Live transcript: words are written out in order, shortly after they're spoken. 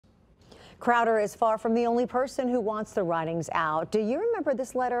Crowder is far from the only person who wants the writings out. Do you remember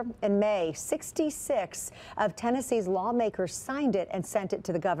this letter? In May, 66 of Tennessee's lawmakers signed it and sent it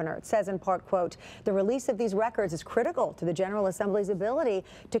to the governor. It says in part, quote, "The release of these records is critical to the General Assembly's ability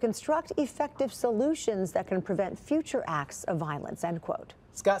to construct effective solutions that can prevent future acts of violence," end quote.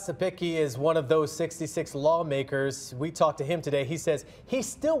 Scott Sapicki is one of those 66 lawmakers. We talked to him today. He says he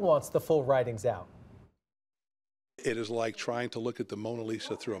still wants the full writings out. It is like trying to look at the Mona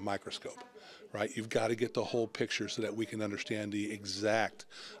Lisa through a microscope, right? You've got to get the whole picture so that we can understand the exact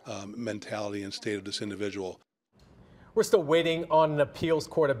mentality and state of this individual. We're still waiting on an appeals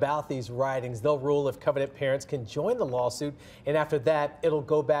court about these writings. They'll rule if covenant parents can join the lawsuit, and after that, it'll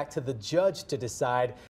go back to the judge to decide.